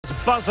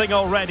buzzing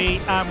already,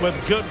 and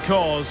with good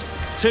cause.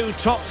 Two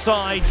top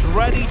sides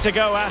ready to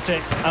go at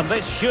it, and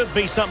this should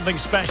be something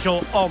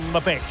special on the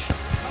pitch.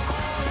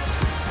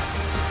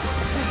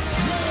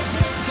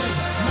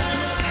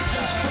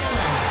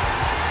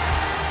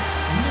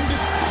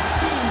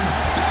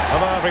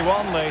 Hello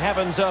everyone, the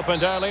heavens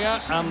opened earlier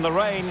and the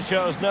rain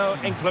shows no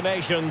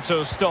inclination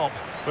to stop.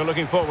 We're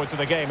looking forward to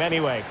the game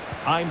anyway.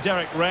 I'm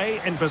Derek Ray,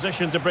 in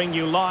position to bring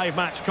you live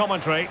match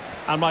commentary,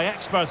 and my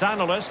expert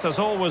analyst, as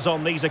always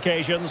on these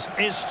occasions,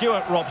 is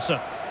Stuart Robson.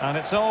 And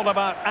it's all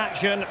about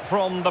action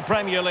from the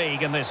Premier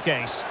League in this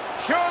case.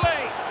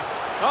 Surely!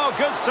 Oh,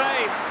 good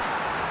save!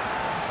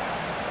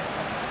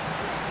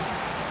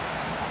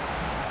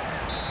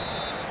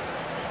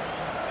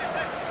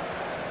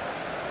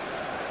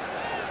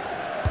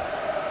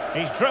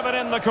 He's driven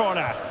in the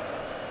corner.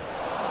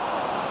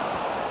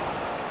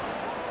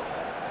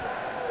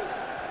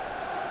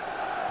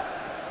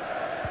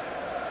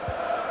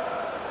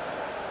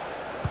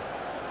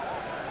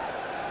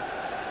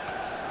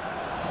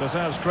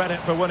 Deserves credit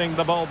for winning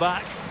the ball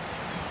back.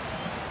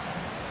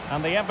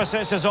 And the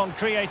emphasis is on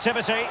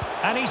creativity.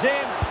 And he's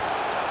in.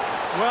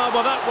 Well,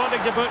 without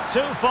wanting to put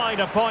too fine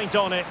a point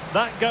on it,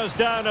 that goes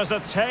down as a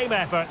tame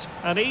effort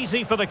and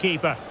easy for the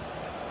keeper.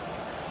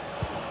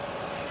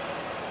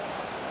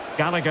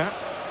 Gallagher.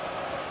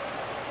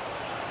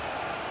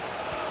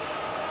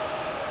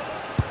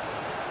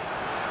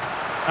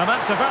 And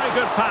that's a very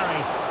good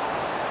parry.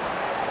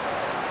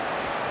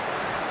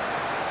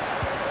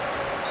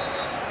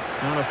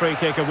 And a free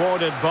kick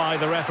awarded by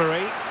the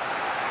referee.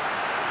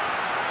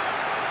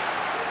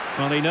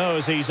 Well, he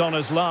knows he's on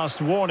his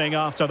last warning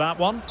after that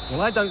one.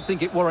 Well, I don't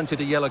think it warranted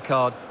a yellow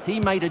card. He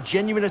made a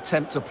genuine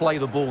attempt to play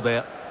the ball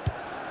there.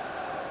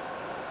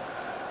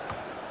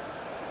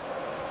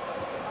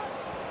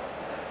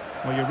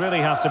 Well, you really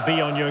have to be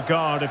on your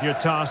guard if you're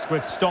tasked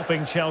with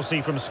stopping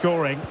Chelsea from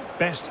scoring.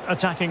 Best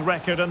attacking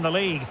record in the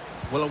league.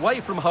 Well, away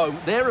from home,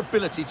 their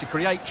ability to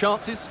create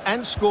chances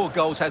and score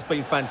goals has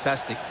been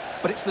fantastic.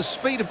 But it's the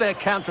speed of their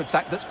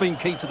counter-attack that's been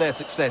key to their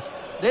success.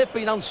 They've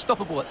been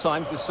unstoppable at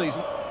times this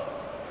season.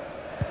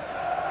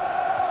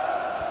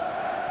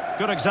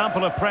 Good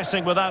example of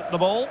pressing without the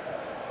ball.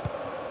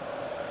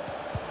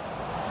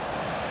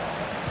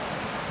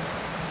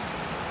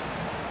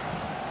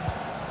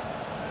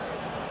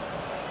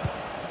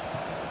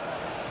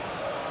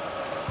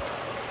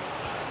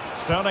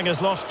 Sterling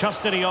has lost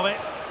custody of it.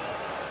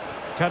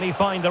 Can he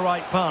find the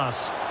right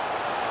pass?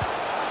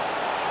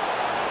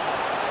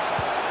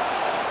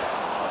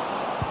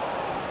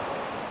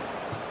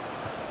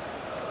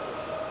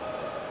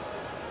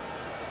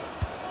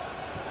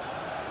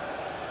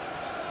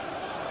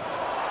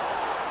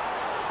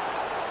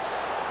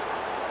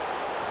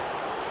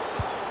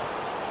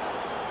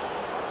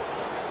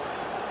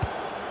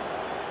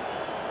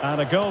 And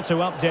a goal to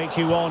update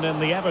you on in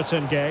the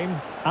Everton game.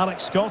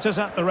 Alex Scott is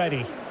at the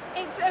ready.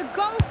 It's a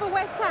goal for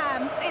West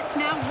Ham. It's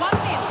now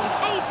 1-0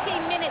 with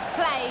 18 minutes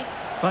played.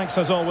 Thanks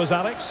as always,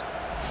 Alex.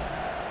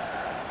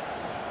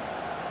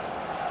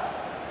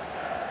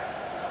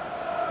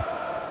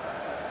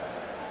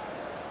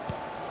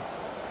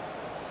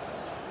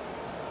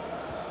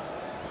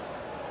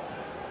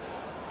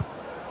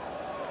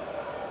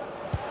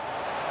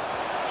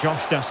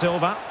 Josh Da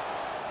Silva.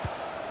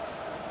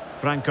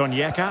 Frank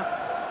Onyeka.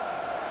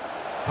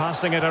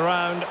 Passing it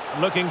around,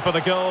 looking for the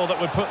goal that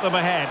would put them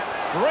ahead.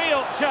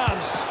 Real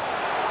chance.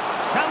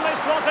 Can they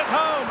slot it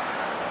home?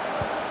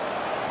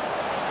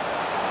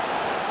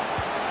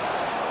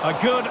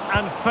 A good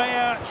and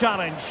fair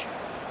challenge.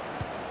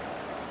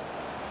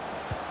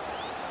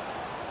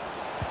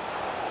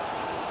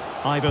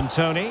 Ivan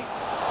Toney.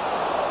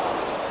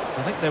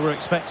 I think they were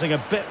expecting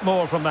a bit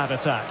more from that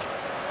attack.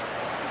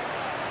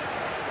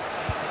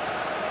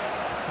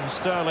 And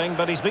Sterling,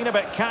 but he's been a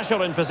bit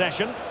casual in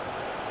possession.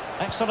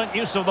 Excellent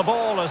use of the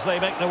ball as they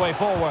make their way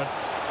forward.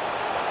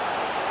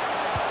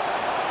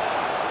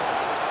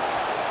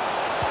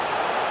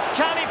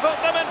 Can he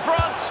put them in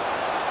front?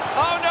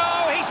 Oh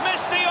no, he's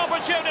missed the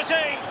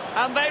opportunity.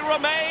 And they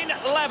remain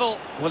level.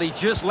 Well, he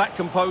just lacked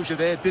composure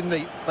there, didn't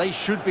he? They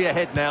should be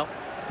ahead now.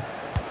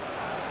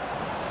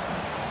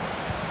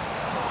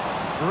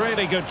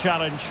 Really good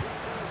challenge.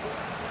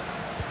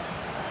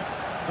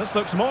 This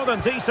looks more than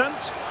decent.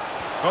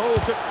 Oh,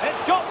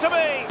 it's got to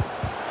be.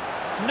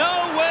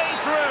 No way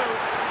through.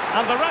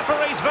 And the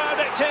referee's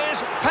verdict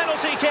is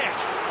penalty kick.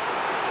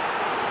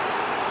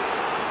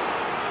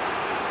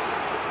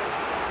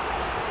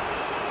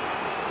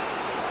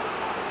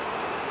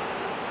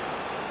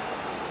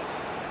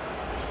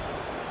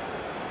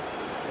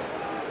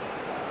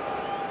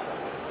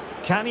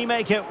 Can he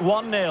make it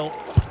 1-0?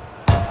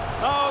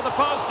 Oh, the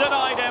post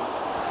denied him.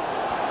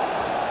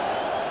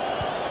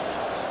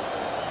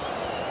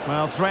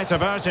 Well, threat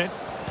averted.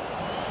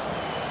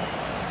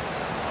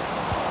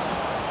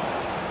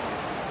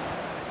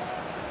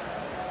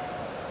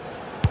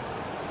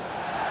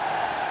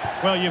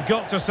 Well, you've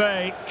got to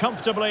say,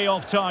 comfortably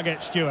off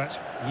target, Stuart.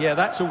 Yeah,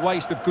 that's a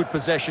waste of good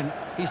possession.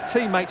 His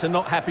teammates are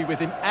not happy with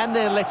him, and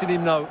they're letting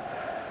him know.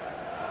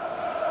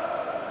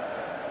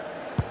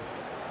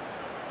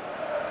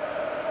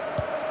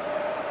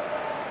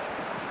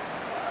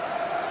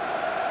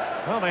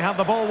 Well, they have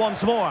the ball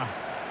once more.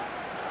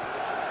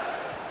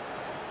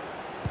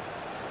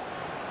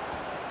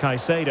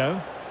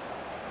 Caicedo.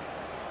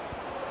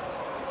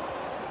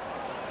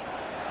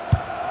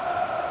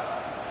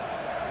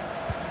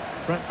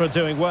 Brentford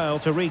doing well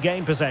to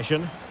regain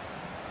possession.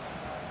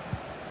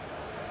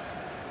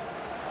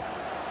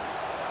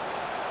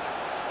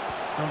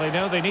 Well, they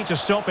know they need to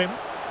stop him.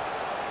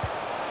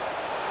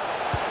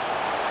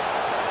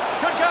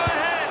 Could go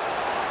ahead.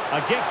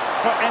 A gift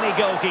for any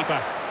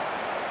goalkeeper.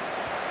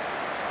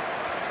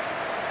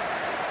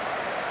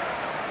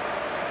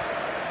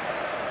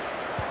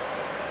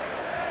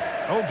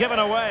 Oh, given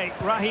away.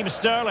 Raheem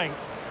Sterling.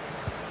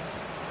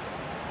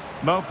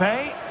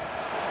 Mopé.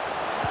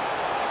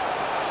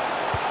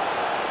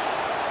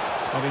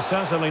 Well, he's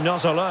certainly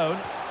not alone.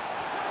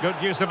 Good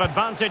use of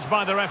advantage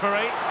by the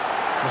referee.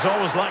 It was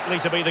always likely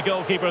to be the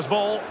goalkeeper's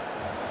ball.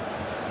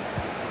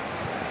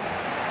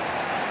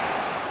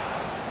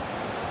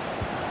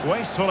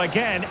 Wasteful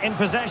again in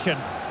possession.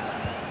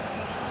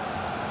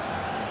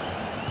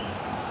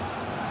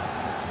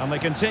 And they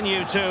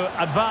continue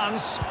to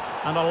advance,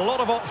 and a lot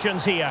of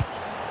options here.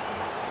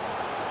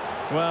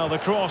 Well, the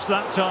cross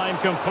that time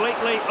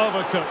completely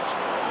overcooked.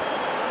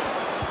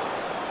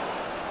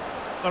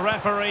 The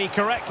referee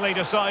correctly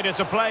decided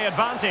to play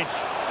advantage.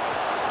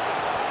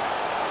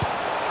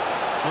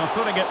 Well,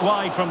 putting it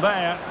wide from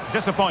there,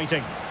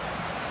 disappointing.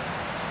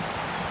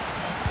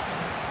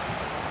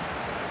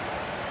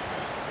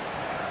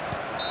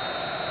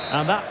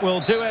 And that will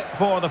do it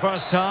for the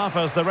first half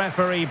as the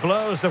referee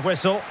blows the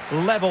whistle.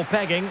 Level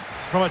pegging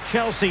from a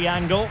Chelsea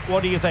angle.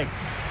 What do you think?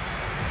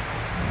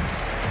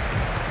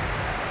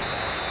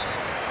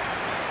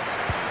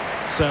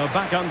 So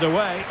back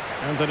underway,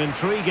 and an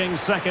intriguing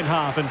second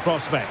half in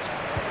prospect.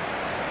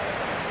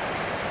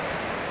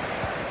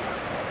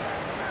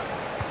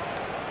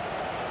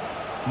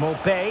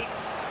 Mopé.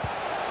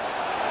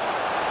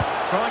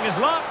 Trying his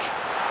luck.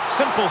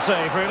 Simple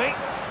save, really.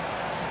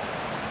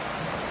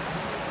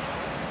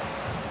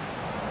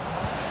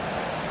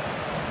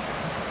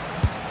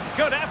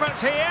 Good effort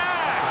here.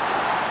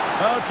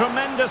 Oh,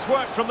 tremendous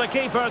work from the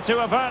keeper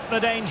to avert the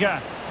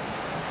danger.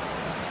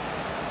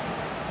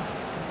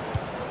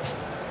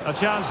 A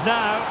chance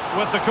now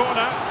with the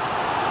corner.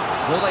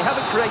 Well, they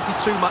haven't created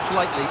too much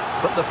lately,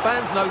 but the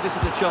fans know this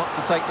is a chance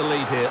to take the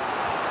lead here.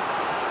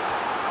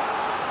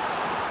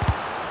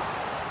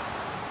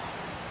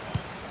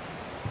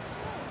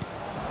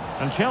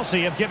 And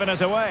Chelsea have given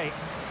us away.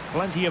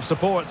 Plenty of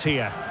support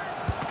here.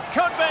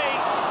 Could be.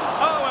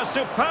 Oh, a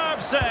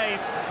superb save.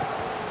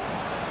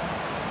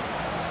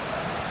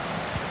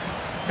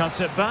 Cuts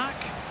it back.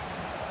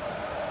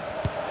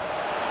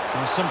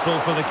 And simple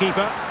for the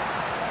keeper.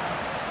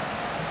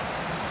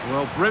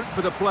 Well,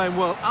 Brentford are playing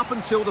well up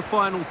until the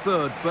final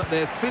third, but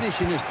their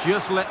finishing has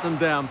just let them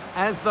down,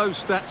 as those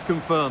stats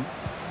confirm.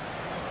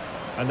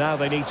 And now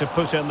they need to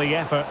put in the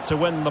effort to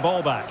win the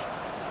ball back.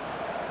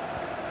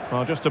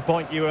 Well, just to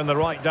point you in the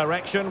right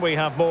direction, we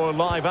have more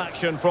live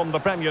action from the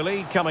Premier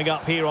League coming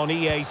up here on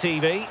EA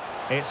TV.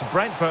 It's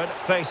Brentford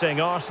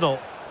facing Arsenal.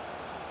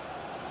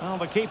 Well,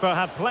 the keeper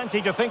had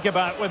plenty to think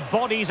about with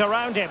bodies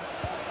around him.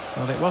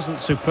 Well, it wasn't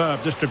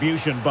superb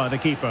distribution by the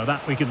keeper,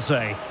 that we can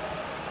say.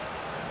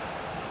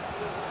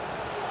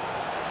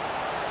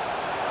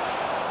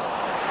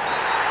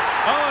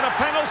 Oh, and a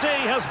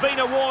penalty has been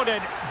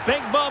awarded.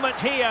 Big moment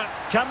here.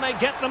 Can they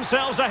get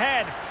themselves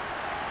ahead?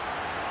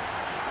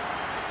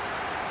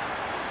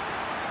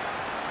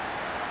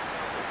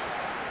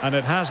 And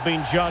it has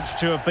been judged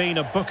to have been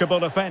a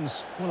bookable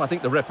offence. Well, I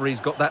think the referee's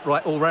got that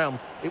right all round.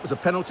 It was a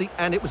penalty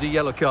and it was a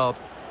yellow card.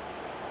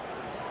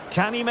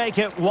 Can he make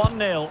it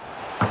 1-0?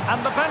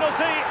 And the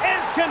penalty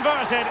is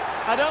converted.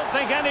 I don't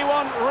think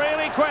anyone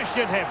really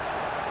questioned him.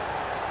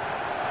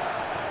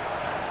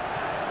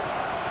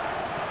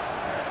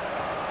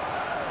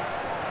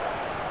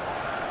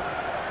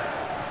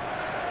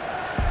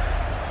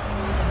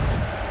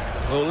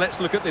 Well, let's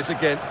look at this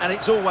again, and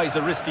it's always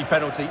a risky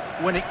penalty.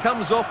 When it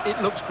comes off,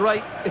 it looks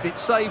great. If it's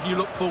saved, you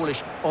look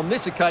foolish. On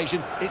this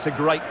occasion, it's a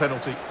great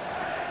penalty.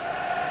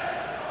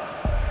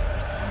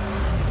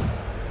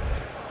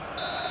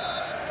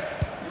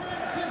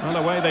 Well,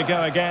 away they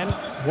go again.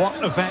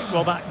 What effect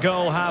will that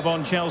goal have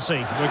on Chelsea?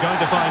 We're going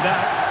to find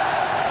out.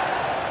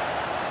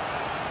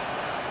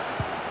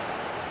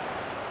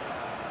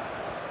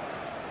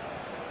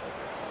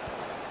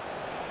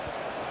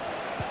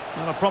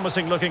 Well, a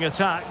promising looking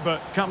attack,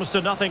 but comes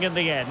to nothing in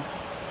the end.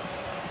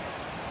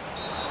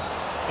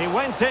 He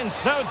went in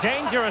so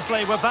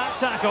dangerously with that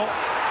tackle.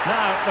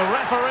 Now, the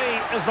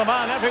referee is the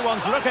man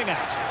everyone's looking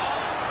at.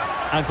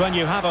 And when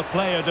you have a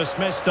player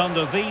dismissed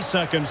under these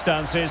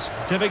circumstances,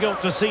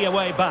 difficult to see a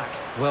way back.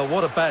 Well,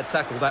 what a bad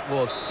tackle that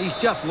was. He's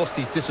just lost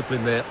his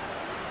discipline there.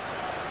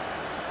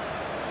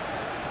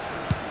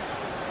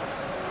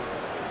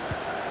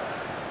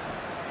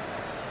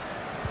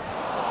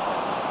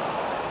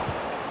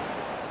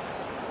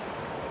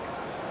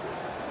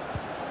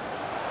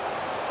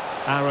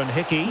 Aaron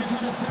Hickey.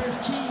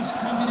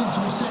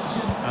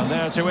 And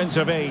there to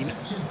intervene.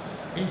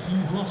 if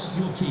you've lost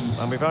your keys.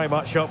 And we very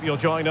much hope you'll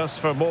join us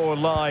for more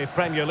live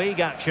Premier League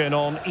action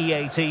on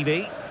EA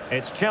TV.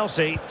 It's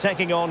Chelsea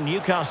taking on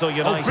Newcastle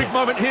United. Oh, big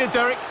moment here,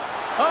 Derek.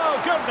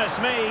 Oh, goodness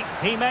me.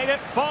 He made it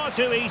far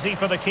too easy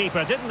for the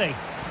keeper, didn't he?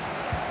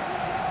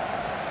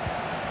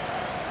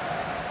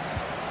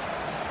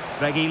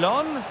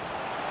 Reguilon.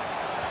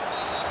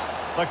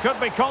 There could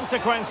be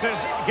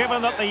consequences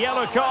given that the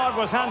yellow card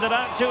was handed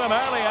out to him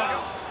earlier.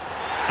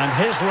 And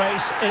his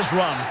race is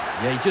run.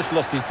 Yeah, he just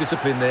lost his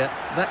discipline there.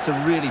 That's a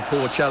really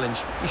poor challenge.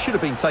 He should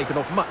have been taken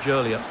off much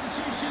earlier.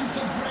 Substitution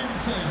for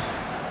Brentford.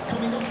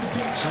 Coming off the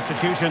pitch.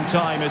 Substitution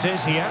time it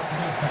is here.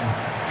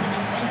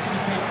 Coming onto the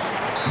pitch,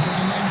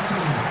 number 19,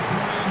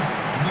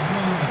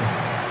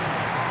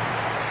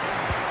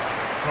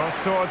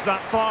 Cross towards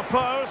that far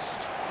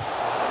post.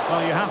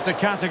 Well, you have to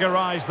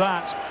categorise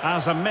that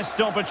as a missed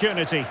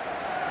opportunity.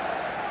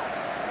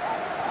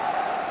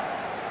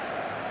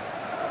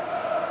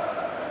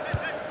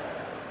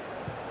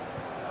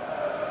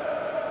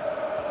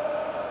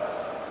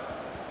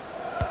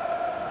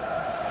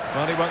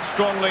 Well, he went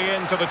strongly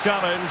into the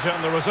challenge,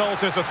 and the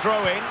result is a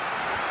throw-in.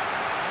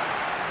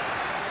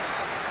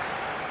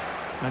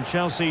 And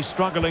Chelsea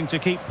struggling to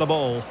keep the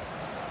ball.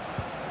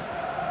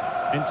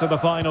 Into the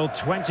final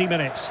 20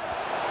 minutes.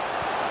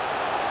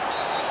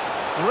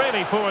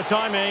 Really poor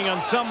timing,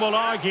 and some will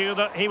argue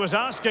that he was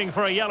asking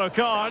for a yellow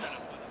card.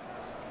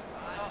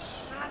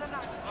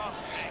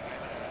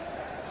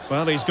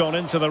 Well, he's gone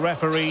into the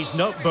referee's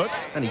notebook.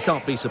 And he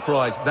can't be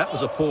surprised. That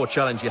was a poor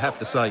challenge, you have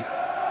to say.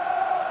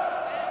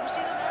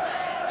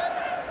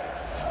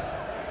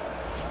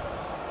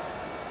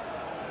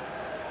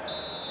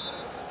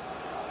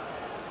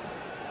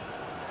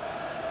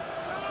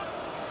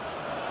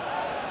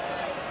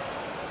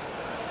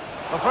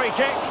 The free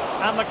kick,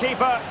 and the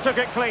keeper took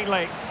it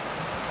cleanly.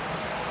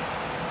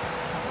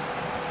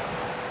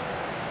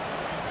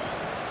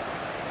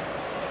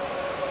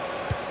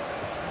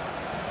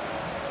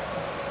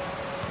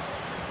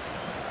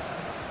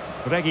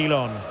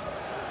 Reguilon.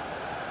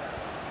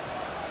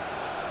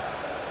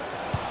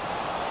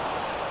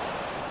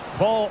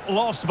 Ball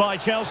lost by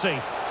Chelsea.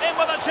 In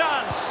with a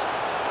chance.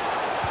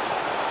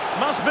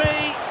 Must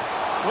be.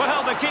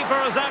 Well, the keeper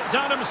has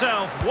outdone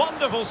himself.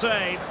 Wonderful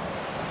save.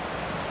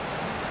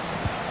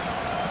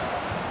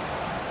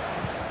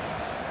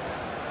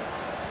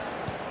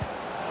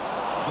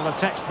 And a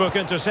textbook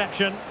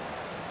interception.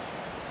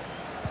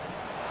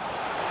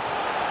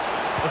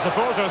 The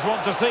supporters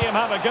want to see him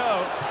have a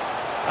go.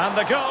 And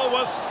the goal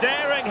was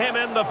staring him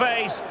in the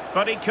face,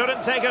 but he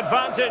couldn't take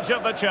advantage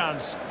of the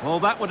chance. Well,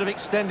 that would have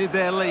extended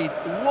their lead.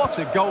 What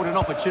a golden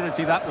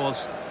opportunity that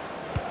was.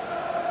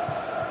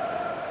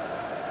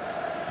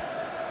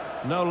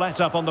 No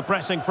let-up on the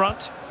pressing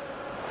front.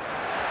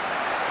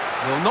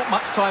 Well, not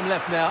much time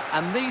left now,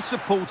 and these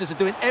supporters are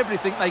doing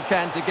everything they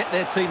can to get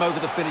their team over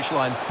the finish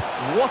line.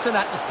 What an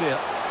atmosphere.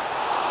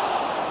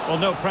 Well,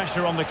 no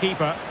pressure on the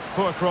keeper.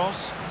 Poor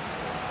cross.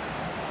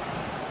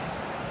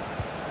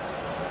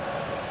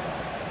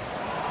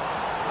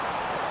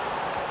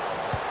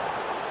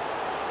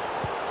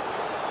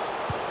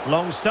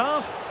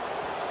 Longstaff.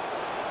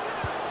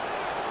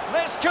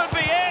 This could be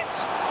it.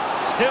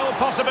 Still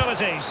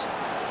possibilities.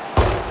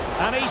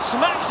 And he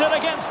smacks it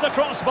against the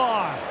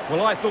crossbar.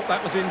 Well, I thought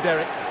that was in,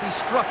 Derek. He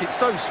struck it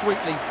so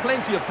sweetly,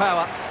 plenty of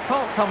power.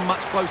 Can't come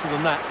much closer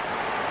than that.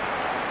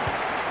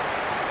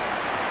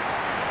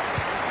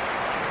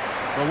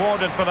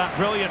 Rewarded for that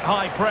brilliant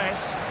high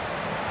press.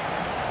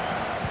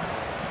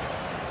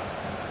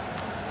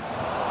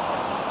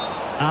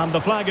 And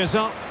the flag is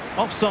up.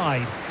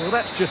 Offside. Well,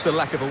 that's just a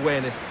lack of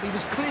awareness. He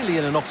was clearly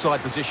in an offside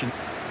position.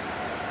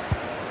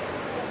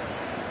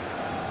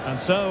 And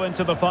so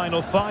into the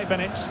final 5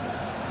 minutes.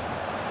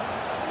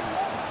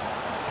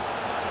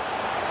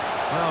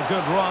 Well,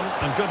 good run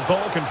and good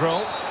ball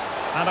control.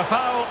 And a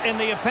foul in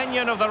the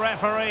opinion of the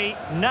referee.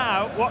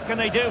 Now, what can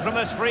they do from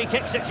this free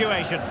kick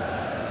situation?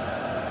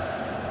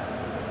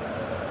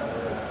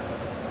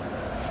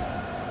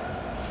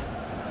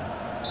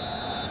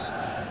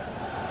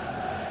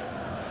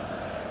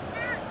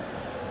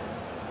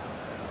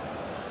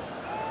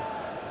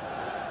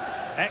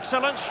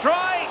 Excellent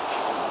strike!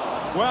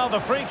 Well, the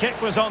free kick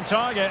was on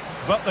target,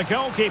 but the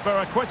goalkeeper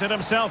acquitted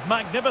himself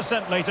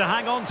magnificently to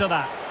hang on to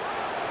that.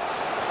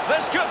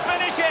 This could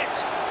finish it!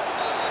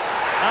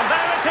 And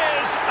there it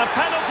is, a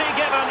penalty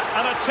given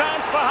and a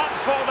chance perhaps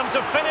for them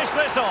to finish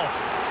this off.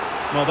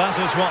 Well, that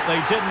is what they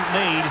didn't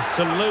need,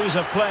 to lose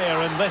a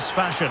player in this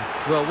fashion.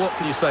 Well, what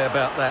can you say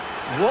about that?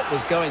 What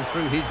was going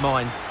through his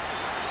mind?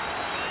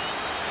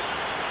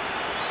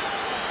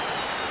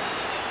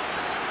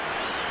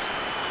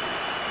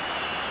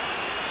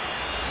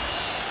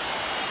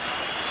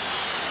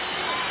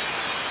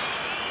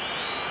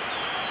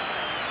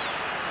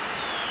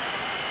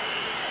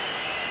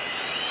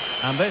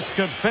 And this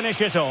could finish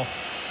it off.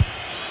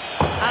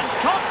 And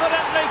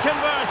confidently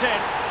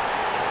converted.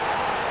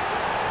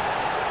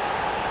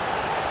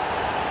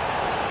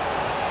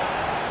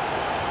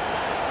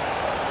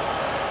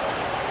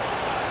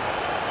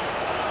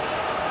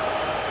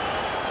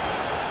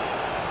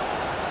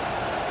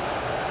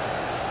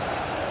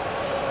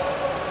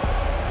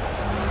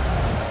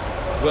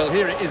 Well,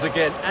 here it is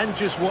again, and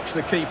just watch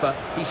the keeper.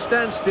 He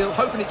stands still,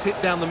 hoping it's hit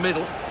down the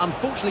middle.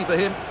 Unfortunately for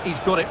him, he's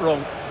got it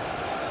wrong.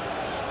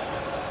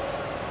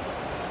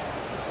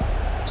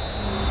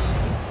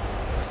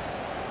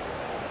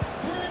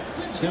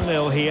 Brentford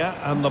 2-0 here,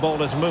 and the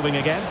ball is moving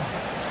again.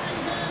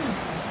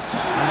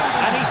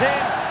 And he's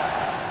in.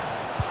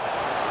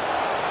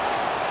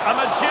 A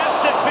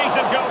majestic piece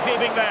of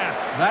goalkeeping there.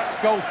 That's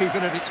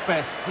goalkeeping at its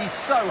best. He's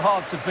so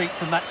hard to beat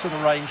from that sort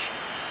of range.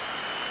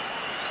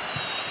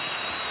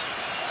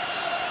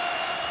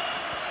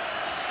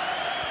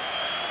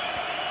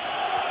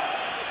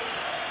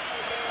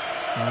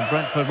 And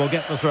Brentford will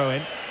get the throw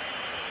in.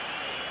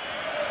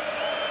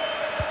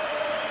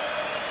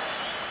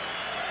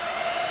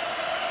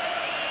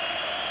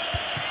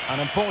 An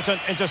important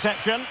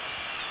interception.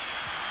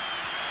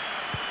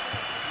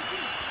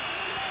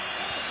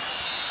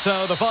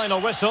 So the final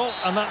whistle,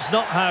 and that's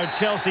not how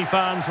Chelsea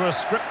fans were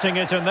scripting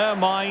it in their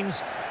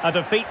minds. A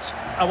defeat.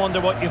 I wonder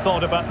what you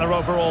thought about their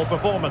overall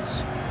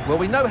performance. Well,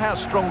 we know how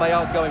strong they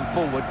are going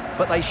forward,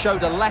 but they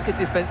showed a lack of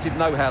defensive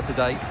know-how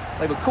today.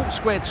 They were caught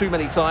square too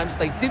many times,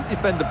 they didn't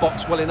defend the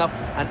box well enough,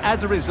 and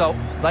as a result,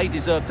 they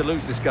deserved to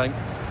lose this game.